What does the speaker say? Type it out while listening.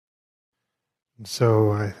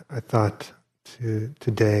So I thought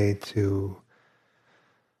today to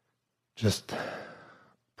just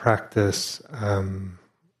practice.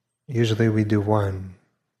 Usually we do one.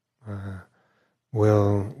 Uh,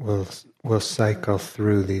 we'll cycle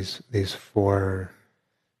through these four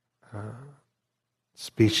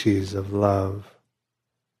species of love,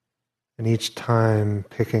 and each time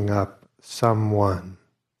picking up someone,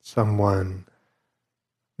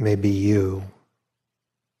 maybe you,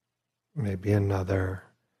 maybe another,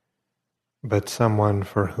 but someone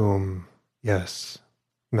for whom, yes,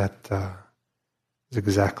 metta is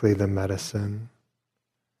exactly the medicine,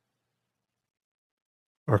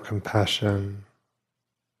 or compassion,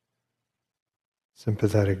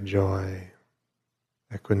 sympathetic joy,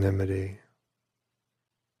 equanimity.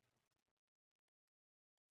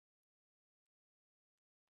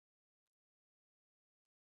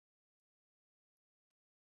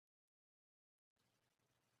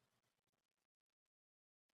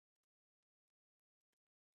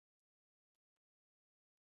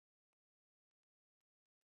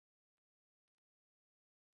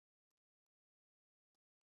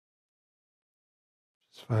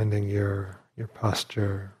 Just finding your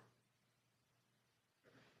posture.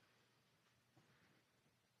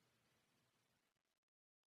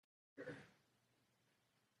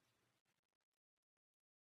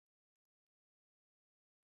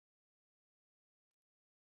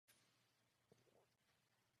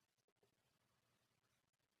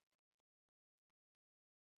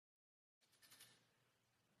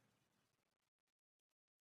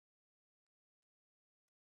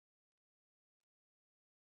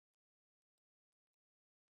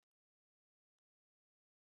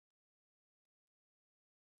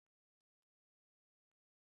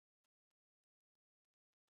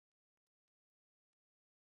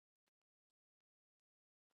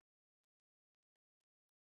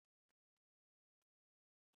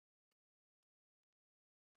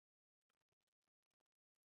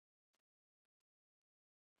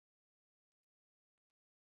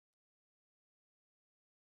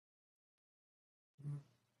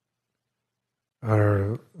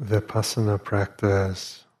 Our vipassana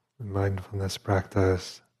practice, mindfulness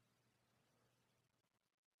practice,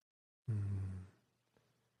 mm,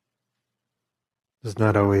 does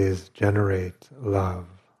not always generate love,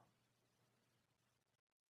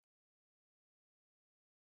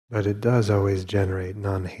 but it does always generate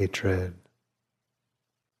non-hatred,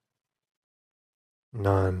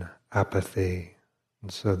 non-apathy.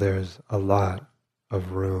 And so there's a lot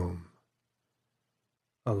of room,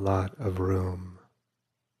 a lot of room,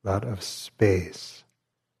 a lot of space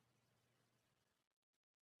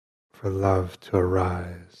for love to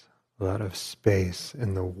arise, a lot of space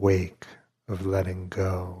in the wake of letting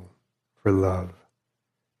go for love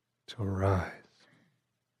to arise.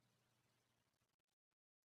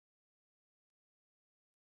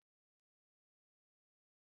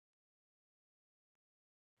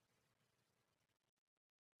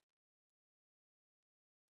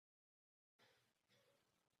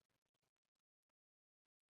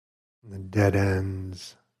 The dead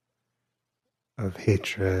ends of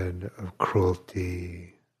hatred, of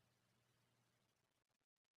cruelty,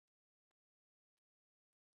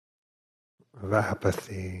 of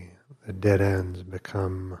apathy, the dead ends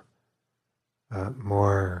become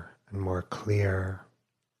more and more clear.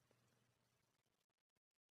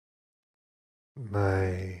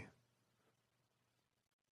 My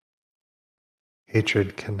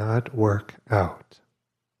hatred cannot work out.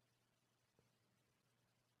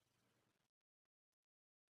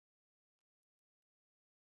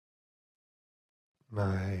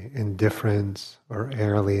 My indifference or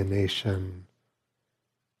alienation,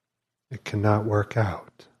 it cannot work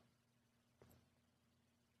out.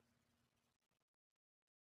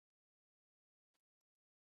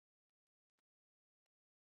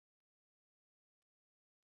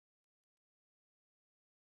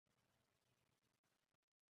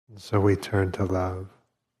 And so we turn to love.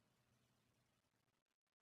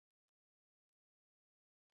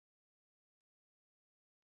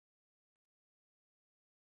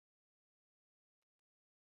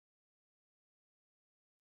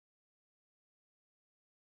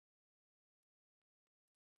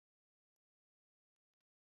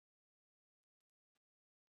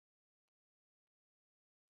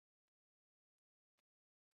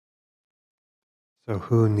 So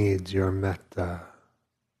who needs your metta?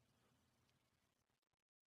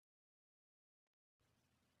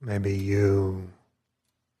 Maybe you,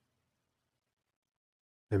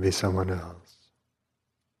 maybe someone else.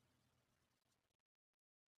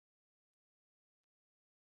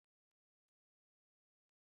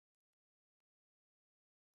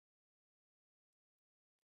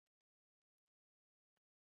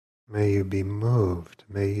 May you be moved,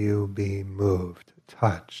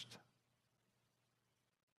 touched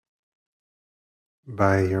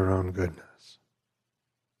by your own goodness.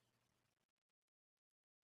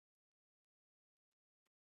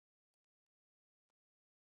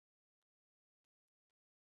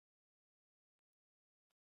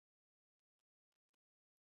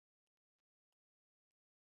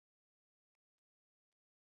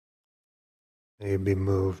 May you be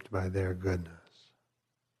moved by their goodness.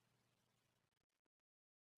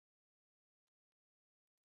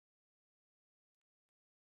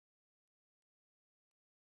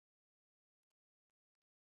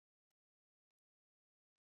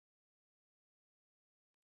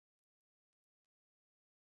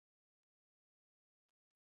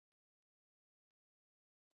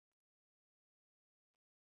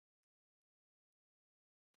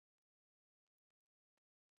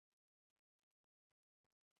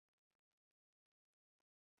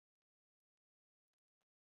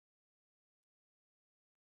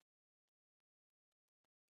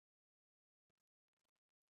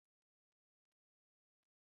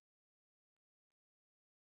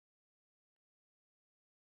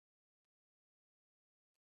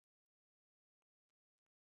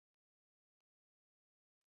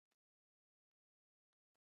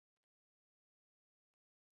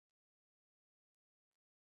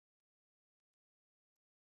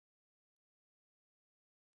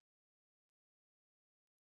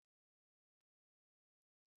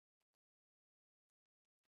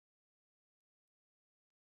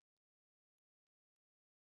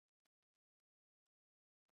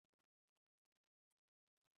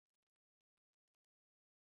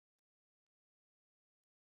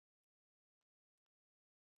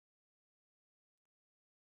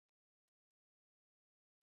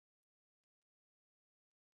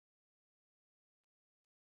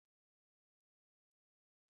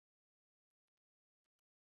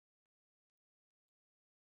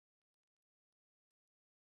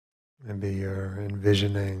 Maybe you're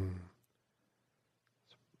envisioning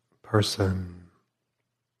a person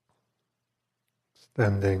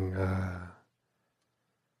extending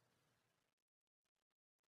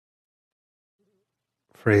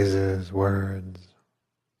phrases, words,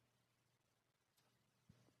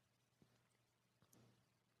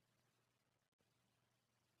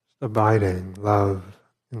 abiding love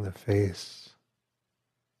in the face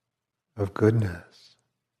of goodness.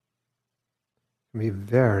 It can be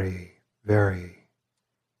very, very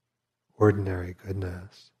ordinary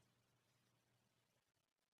goodness.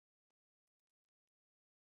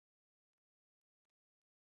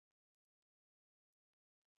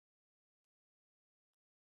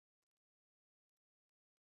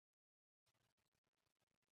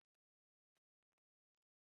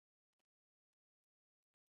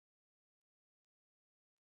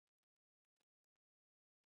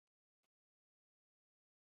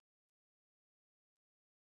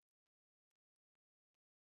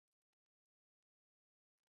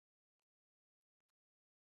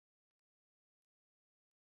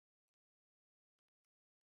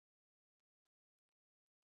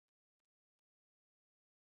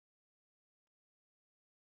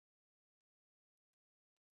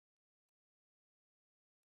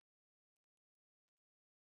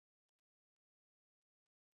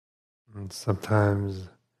 And sometimes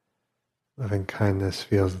loving kindness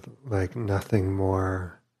feels like nothing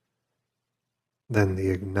more than the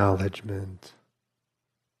acknowledgement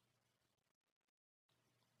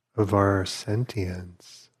of our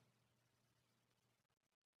sentience,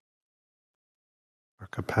 our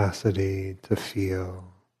capacity to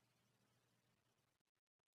feel,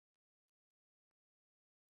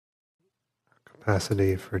 our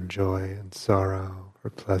capacity for joy and sorrow, for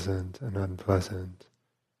pleasant and unpleasant.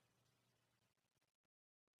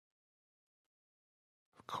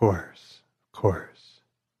 Of course,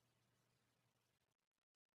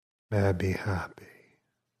 may I be happy.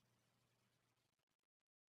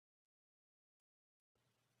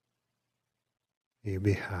 May you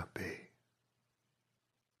be happy.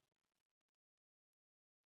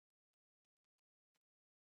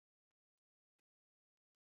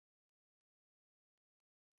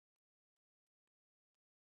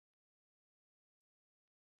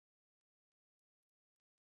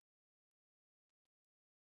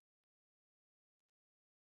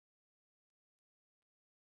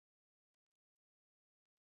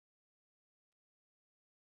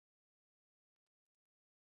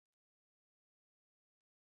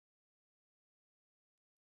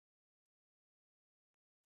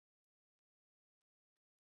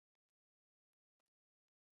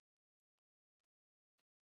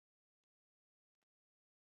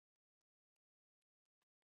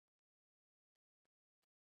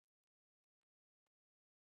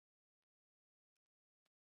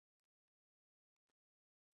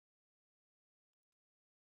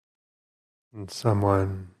 And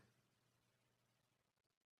someone,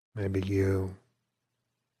 maybe you,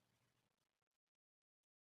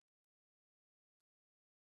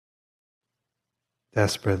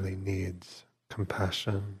 desperately needs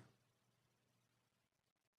compassion.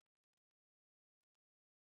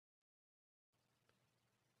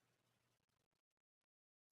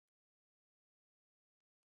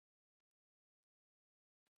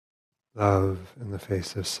 Love in the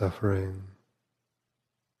face of suffering.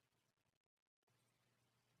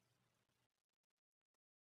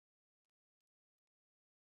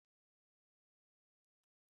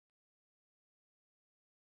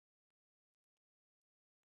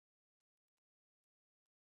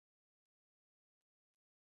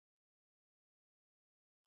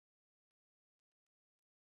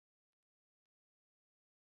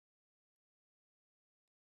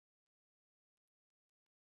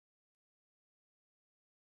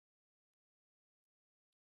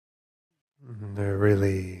 And there are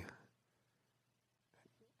really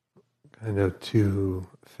kind of two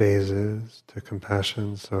phases to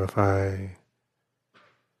compassion. So if I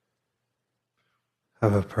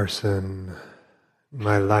have a person in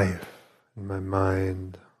my life, in my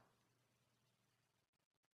mind,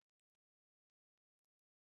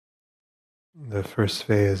 the first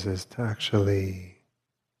phase is to actually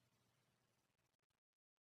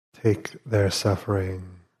take their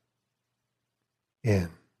suffering in,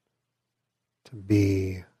 to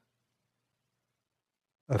be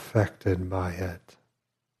affected by it,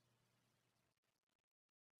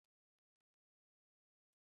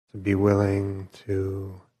 to be willing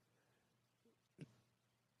to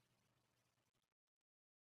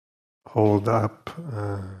hold up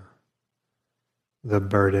the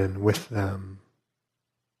burden with them,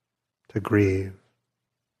 to grieve.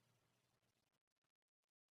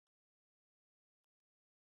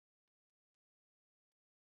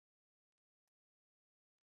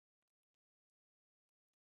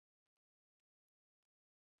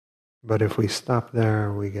 But if we stop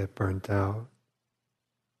there, we get burnt out.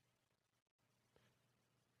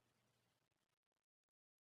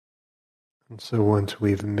 And so once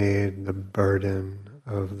we've made the burden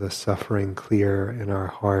of the suffering clear in our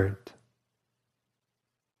heart,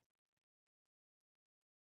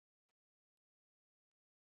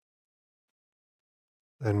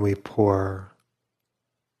 then we pour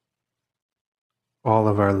all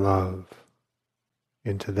of our love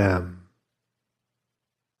into them,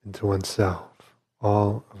 into oneself,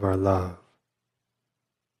 all of our love,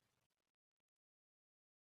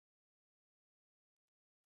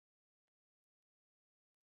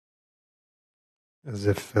 as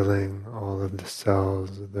if filling all of the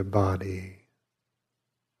cells of the body.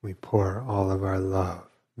 We pour all of our love.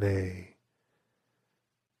 May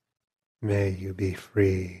you be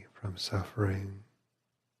free from suffering.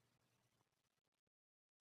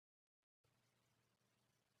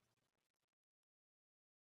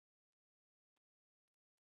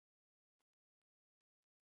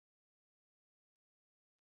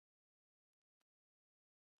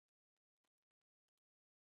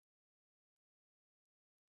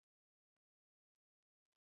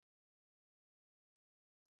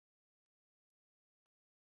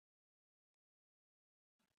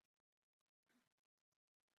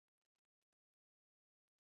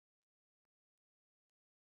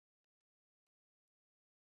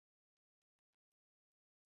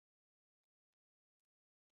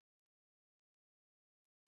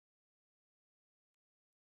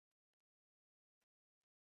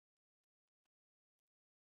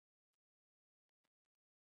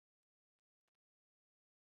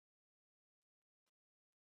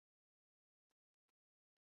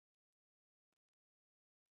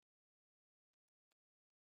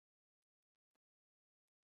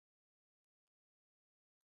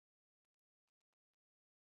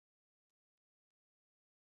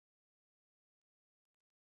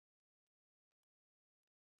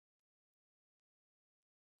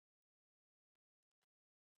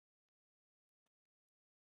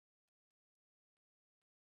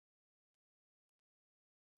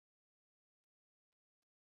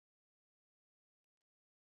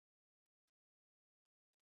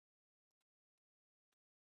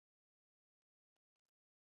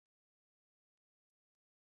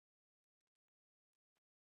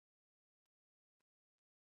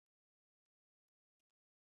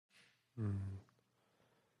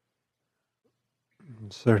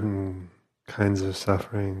 Certain kinds of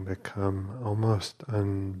suffering become almost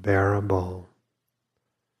unbearable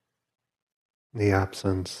in the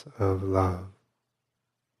absence of love,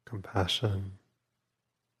 compassion.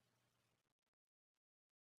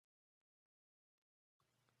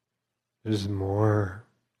 There's more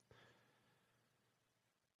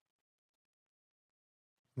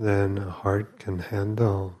than a heart can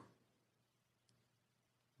handle,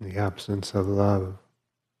 the absence of love.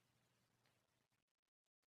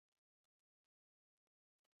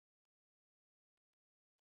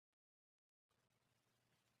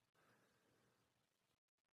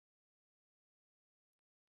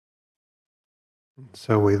 And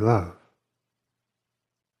so we love.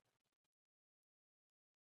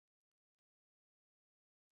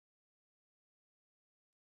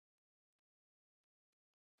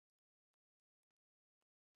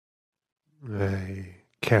 I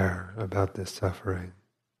care about this suffering.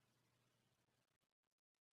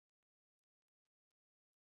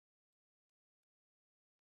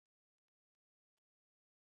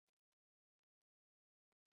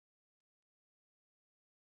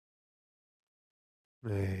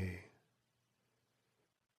 May,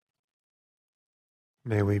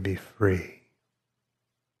 may we be free.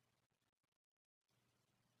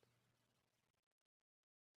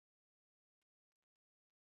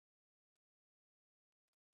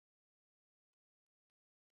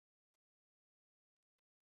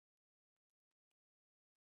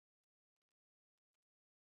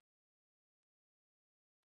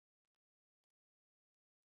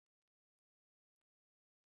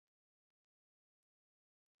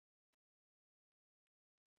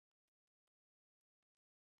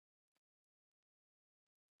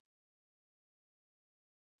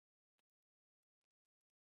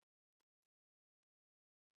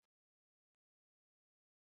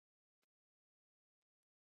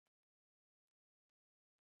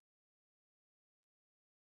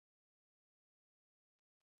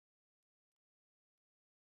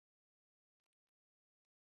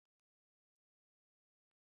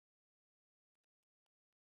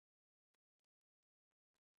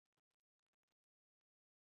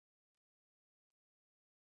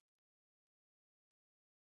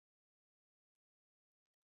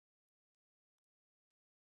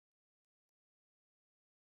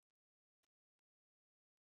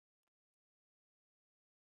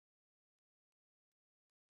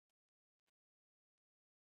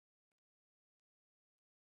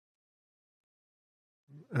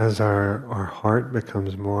 As our heart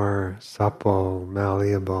becomes more supple,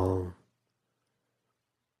 malleable,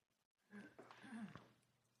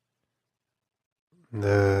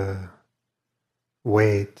 the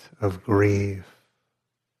weight of grief,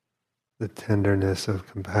 the tenderness of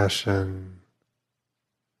compassion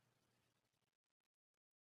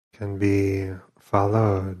can be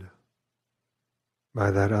followed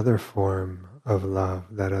by that other form of love,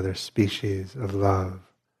 that other species of love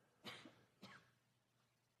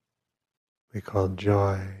we call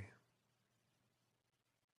joy.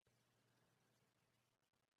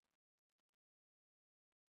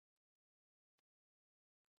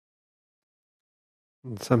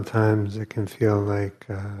 And sometimes it can feel like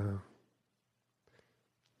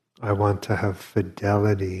I want to have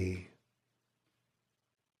fidelity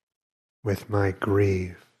with my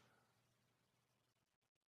grief,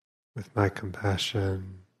 with my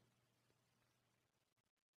compassion.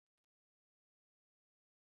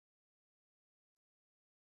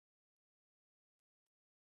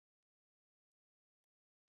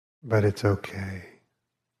 But it's okay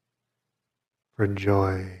for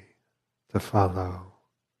joy to follow.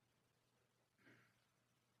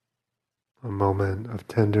 A moment of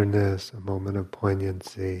tenderness, a moment of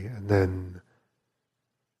poignancy, and then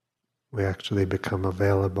we actually become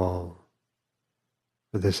available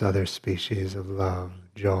for this other species of love,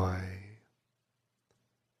 joy.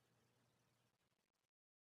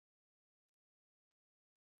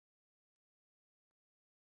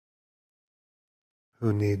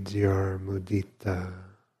 Who needs your mudita?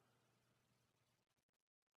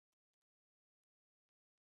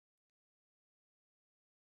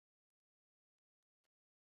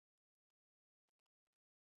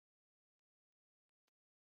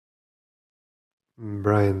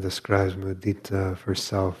 Brian describes mudita for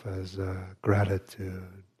self as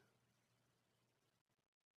gratitude.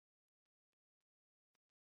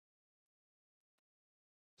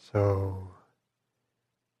 So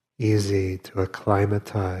easy to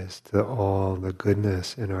acclimatize to all the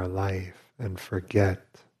goodness in our life and forget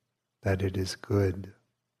that it is good.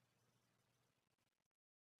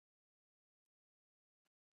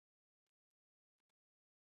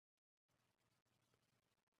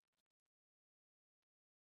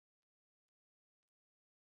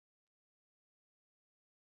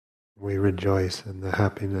 We rejoice in the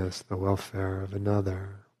happiness, the welfare of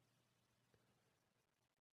another.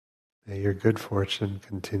 May your good fortune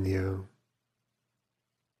continue.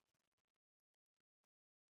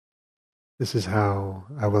 This is how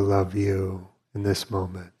I will love you in this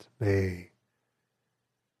moment. May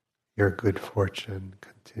your good fortune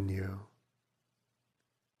continue.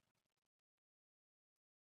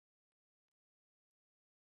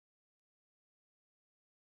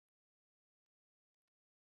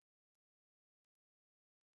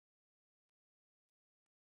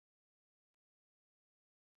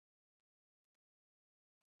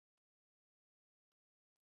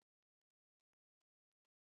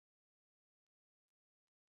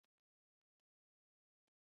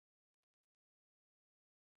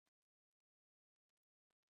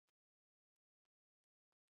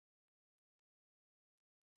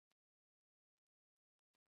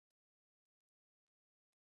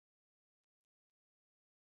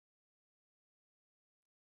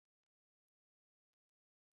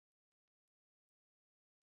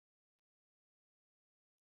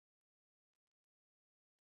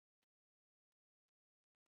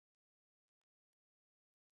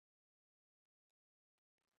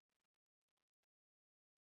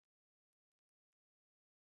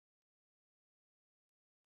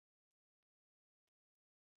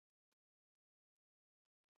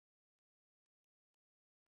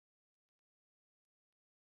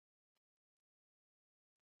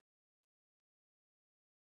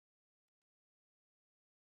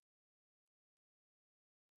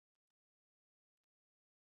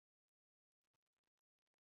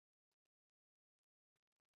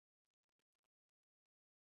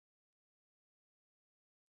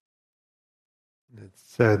 It's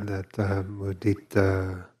said that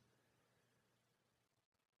mudita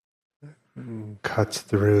cuts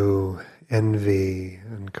through envy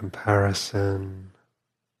and comparison.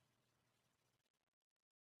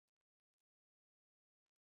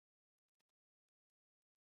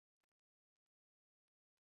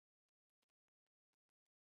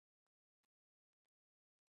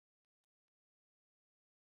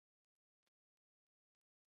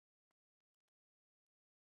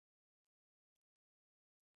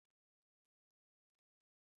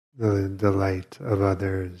 The delight of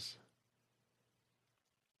others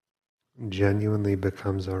genuinely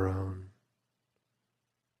becomes our own.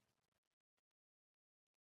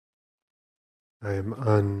 I am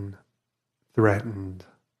unthreatened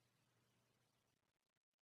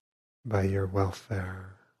by your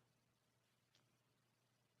welfare.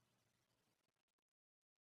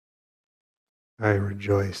 I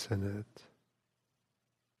rejoice in it.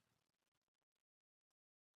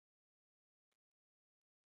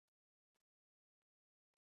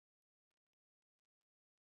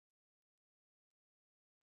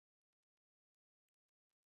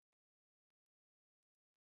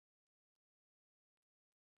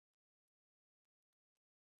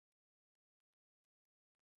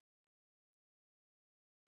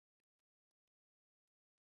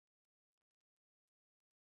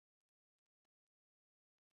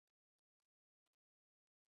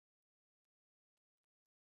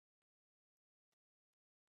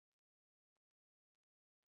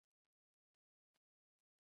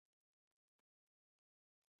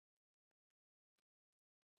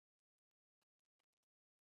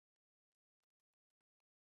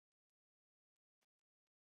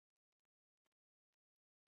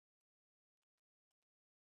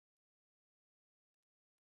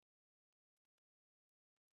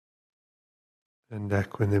 And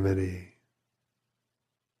equanimity.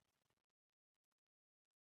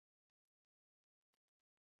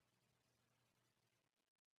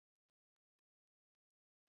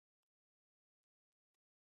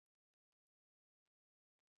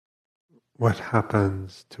 What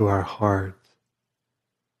happens to our heart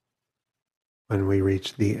when we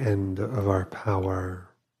reach the end of our power?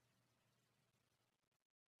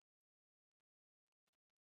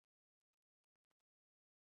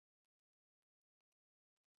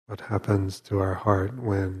 What happens to our heart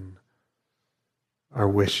when our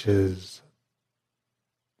wishes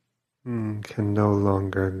can no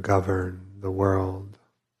longer govern the world?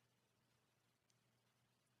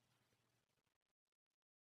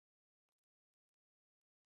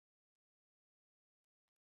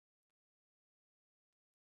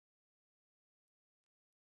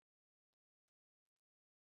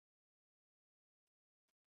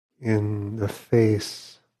 In the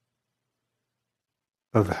face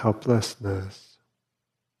of helplessness,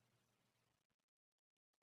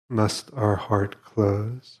 must our heart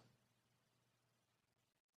close?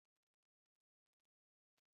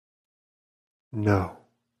 No.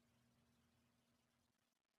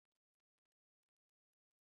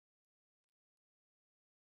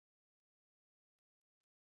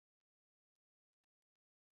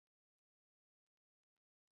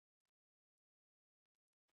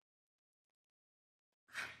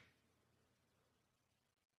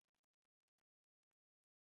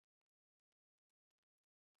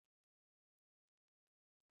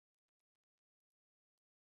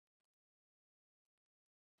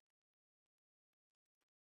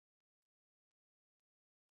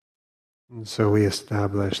 And so we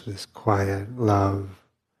establish this quiet love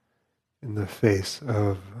in the face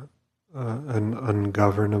of an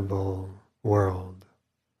ungovernable world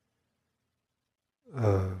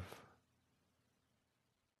of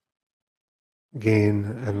gain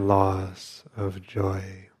and loss, of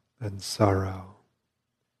joy and sorrow.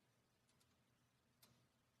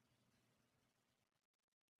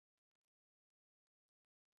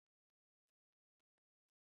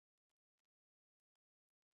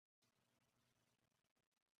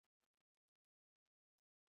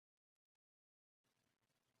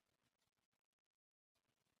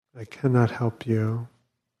 I cannot help you.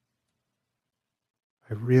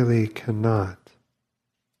 I really cannot.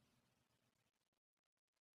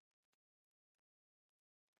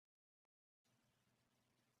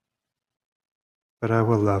 But I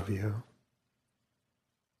will love you.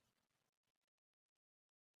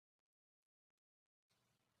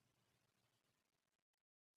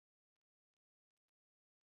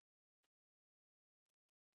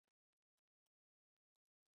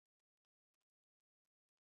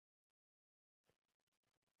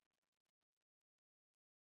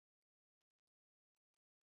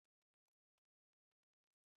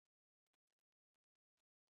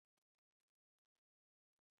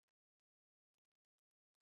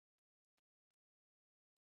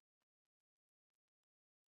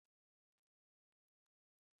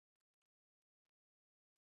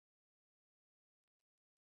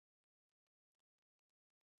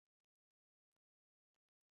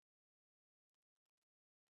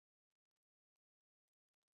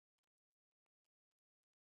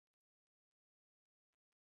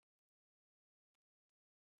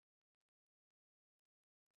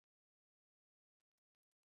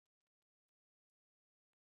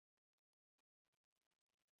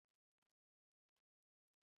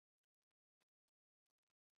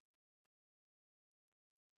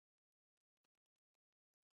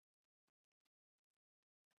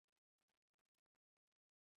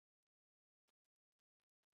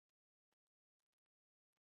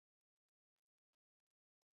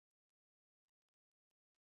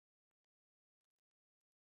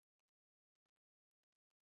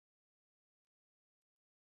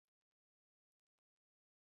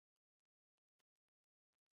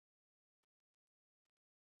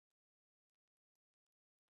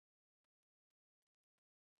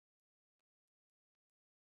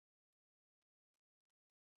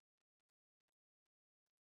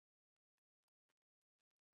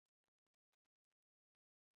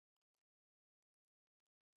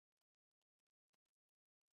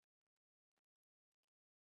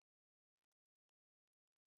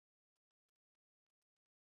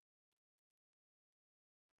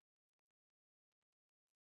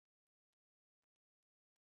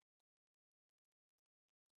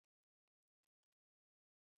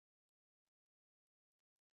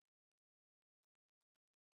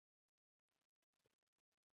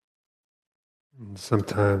 And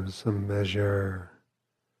sometimes a measure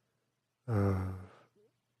of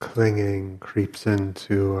clinging creeps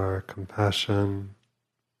into our compassion,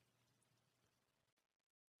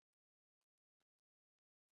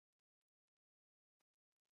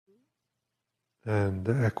 and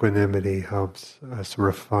the equanimity helps us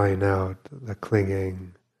refine out the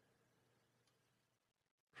clinging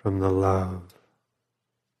from the love.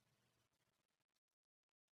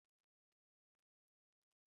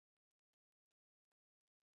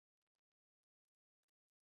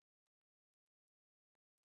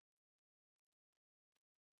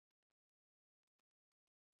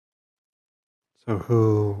 So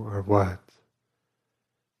who or what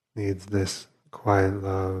needs this quiet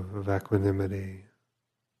love of equanimity?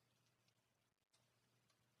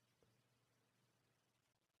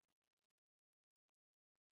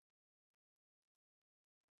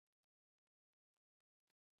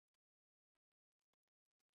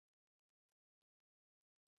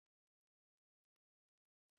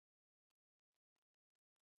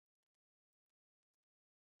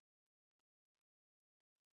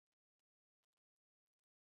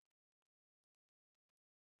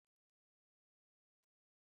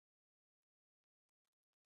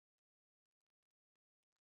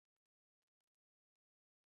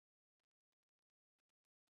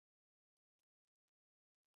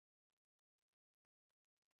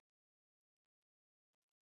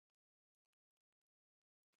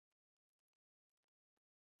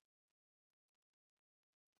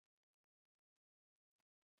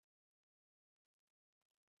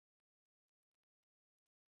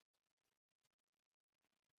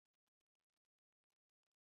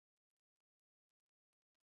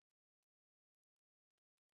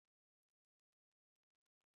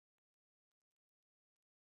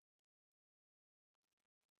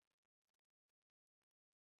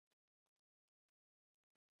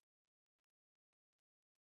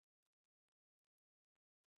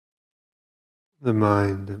 the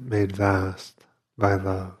mind made vast by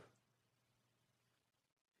love.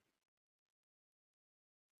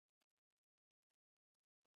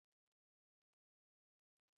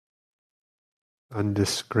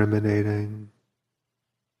 Undiscriminating,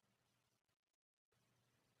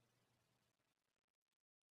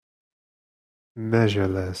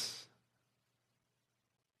 measureless,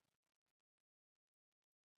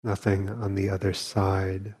 nothing on the other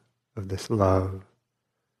side of this love.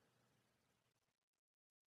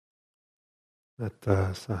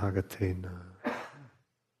 Metta Sahagatena.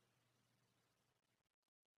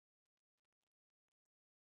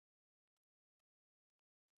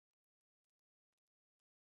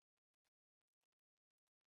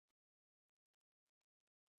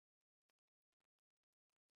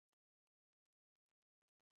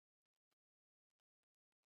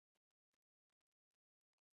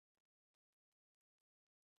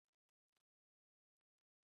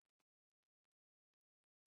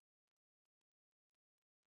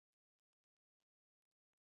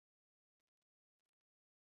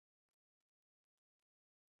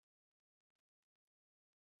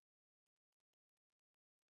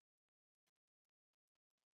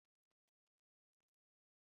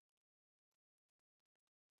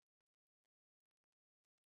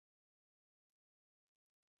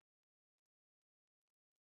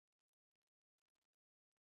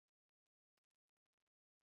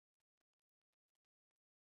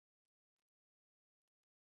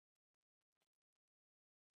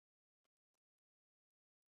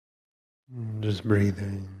 Just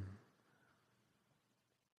breathing.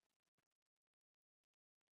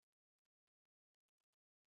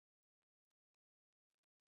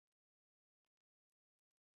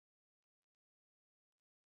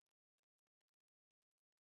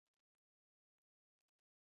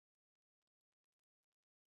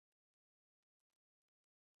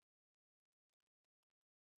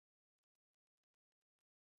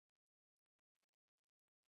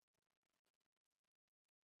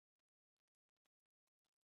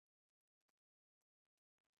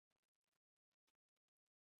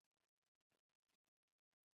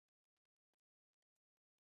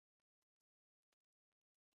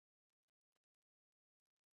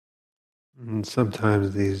 And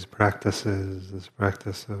sometimes these practices, this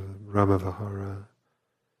practice of Brahmavihara,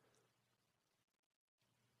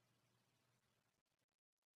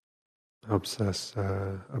 helps us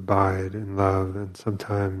abide in love, and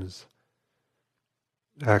sometimes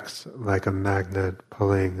acts like a magnet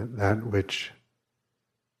pulling that which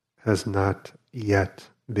has not yet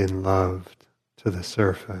been loved to the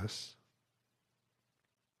surface.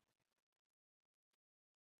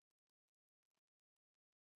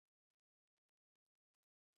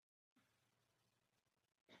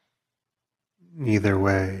 Either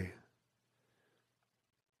way,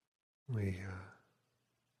 it's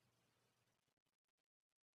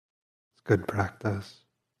good practice.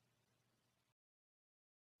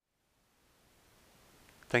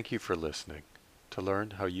 Thank you for listening. To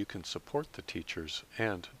learn how you can support the teachers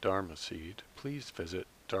and Dharma Seed, please visit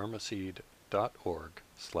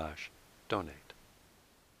dharmaseed.org/donate.